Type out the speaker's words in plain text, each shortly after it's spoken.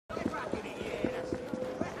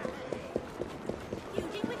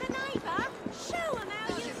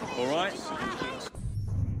all right?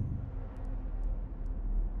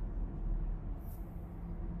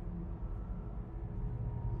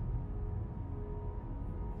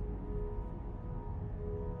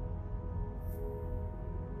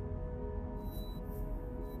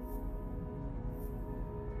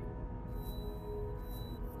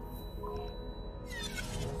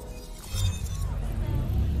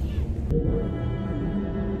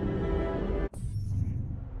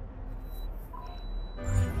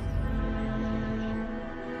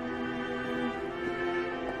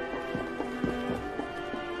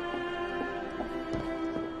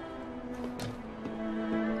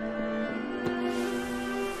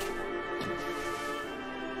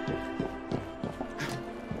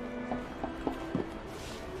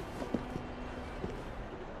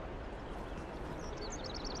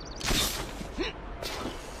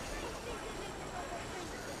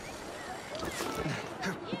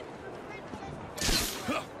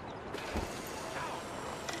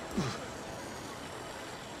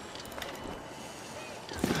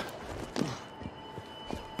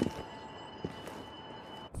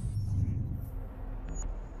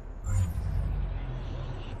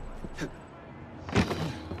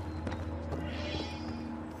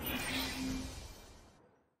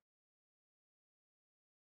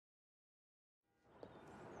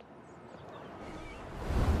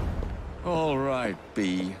 All right,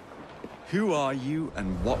 B. Who are you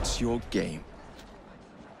and what's your game?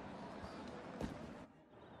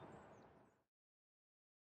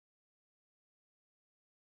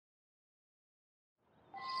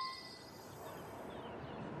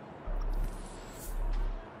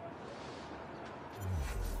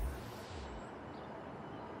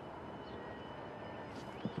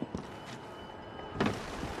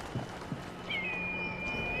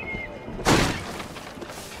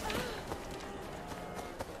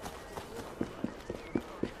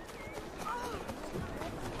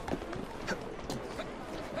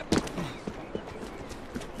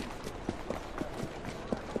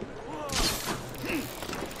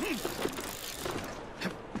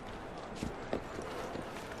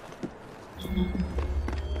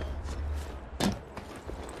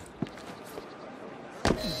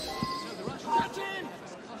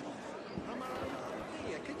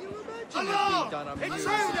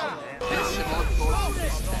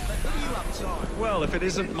 Well, if it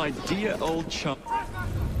isn't my dear old chum...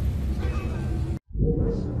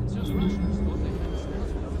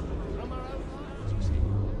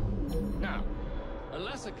 Now, a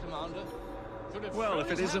lesser commander... Well,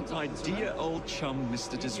 if it isn't my dear old chum,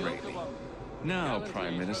 Mr. Disraeli. Now,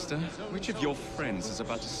 Prime Minister, which of your friends is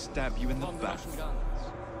about to stab you in the back?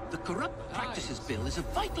 The Corrupt Practices Bill is a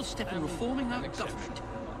vital step in reforming our government.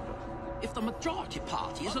 If the majority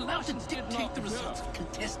party is allowed to dictate the results of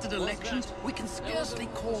contested elections, we can scarcely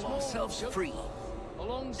call ourselves free.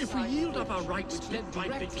 If we yield up our rights bit by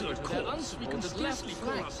bit to the courts, we can scarcely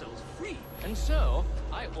call ourselves free. And so,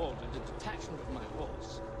 I ordered a detachment of my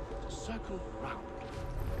horse to circle round,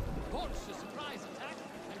 launch a surprise attack,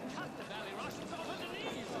 and cut the Valley Russians off at the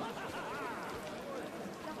knees.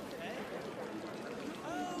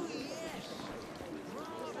 Oh, yes!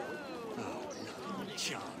 Oh, no,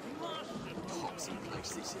 John. Toxic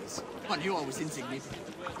place this is. I knew I was insignificant.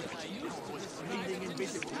 Bleeding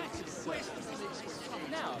invisible.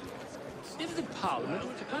 Now, if the Parliament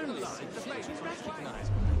would only sit to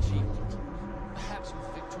recognize my achievement, perhaps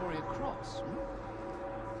with Victoria Cross,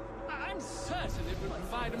 I'm certain it would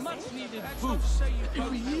provide a much-needed boost.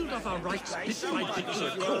 If we yield up our rights bit by bit to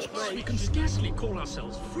the courts, we can scarcely call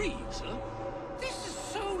ourselves free, sir. This is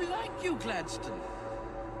so like you, Gladstone.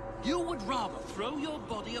 You would rather throw your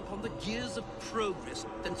body upon the gears of progress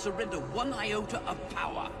than surrender one iota of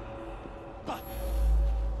power. But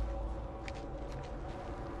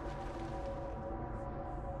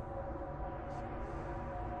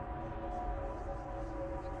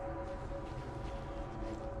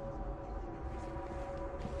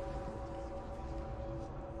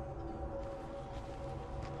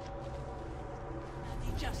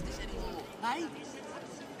justice anymore, eh?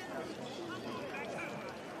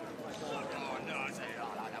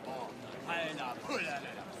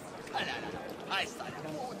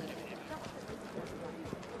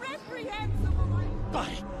 By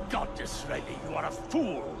God, Disraeli, you are a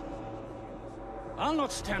fool! I'll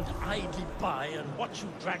not stand idly by and watch you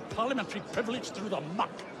drag parliamentary privilege through the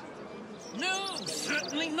muck. No,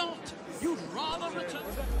 certainly not. You'd rather return...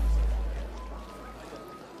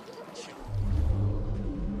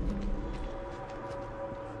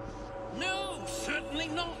 No, certainly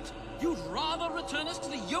not. You'd rather return us to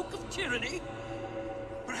the yoke of tyranny?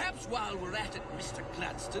 Perhaps Perhaps while we're at it, Mr.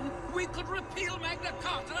 Gladstone, we could repeal Magna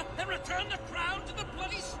Carta and return the crown to the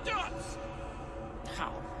bloody Stuarts!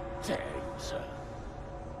 How dare you, sir?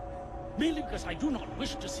 Merely because I do not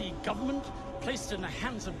wish to see government placed in the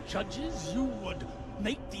hands of judges, you would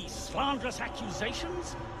make these slanderous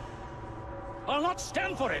accusations? I'll not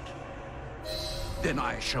stand for it. Then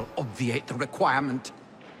I shall obviate the requirement.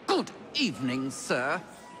 Good evening, sir.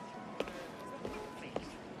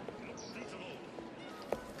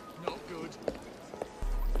 Not good.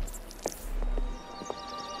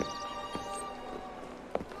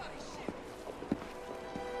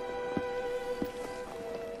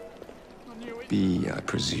 B, I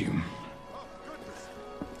presume.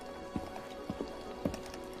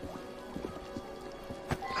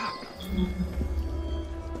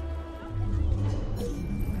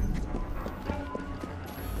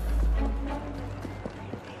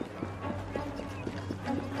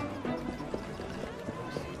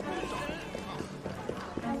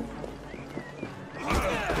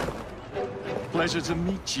 Pleasure to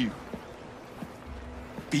meet you.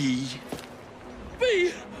 B.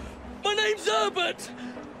 B! My name's Herbert!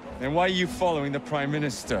 Then why are you following the Prime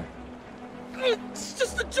Minister? It's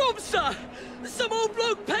just a job, sir! Some old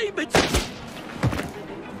bloke paid me to...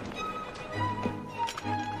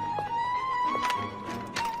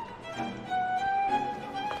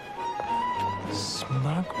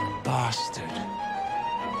 Smug bastard.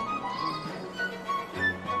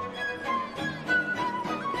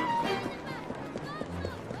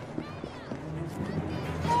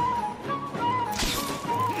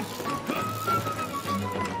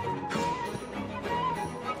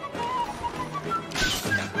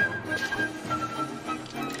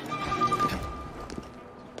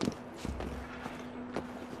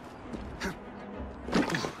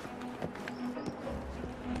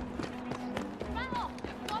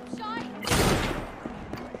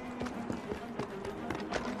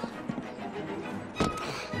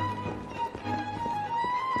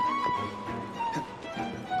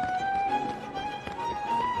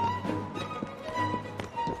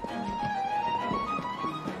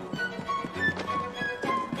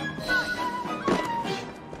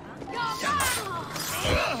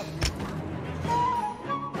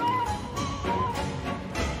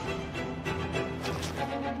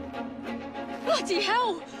 Bloody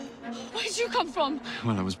hell! Where'd you come from?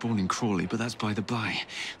 Well, I was born in Crawley, but that's by the by.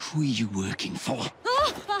 Who are you working for?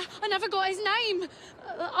 I never got his name.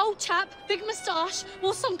 Old chap, big moustache,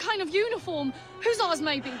 wore some kind of uniform. Who's ours,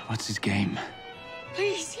 maybe? What's his game?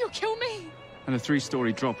 Please, you'll kill me. And a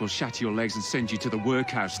 3-story drop will shatter your legs and send you to the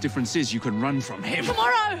workhouse. Difference is you can run from him.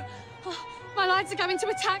 Tomorrow! My lads are going to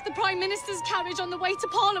attack the Prime Minister's carriage on the way to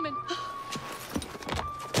Parliament.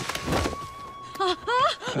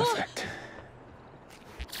 Perfect.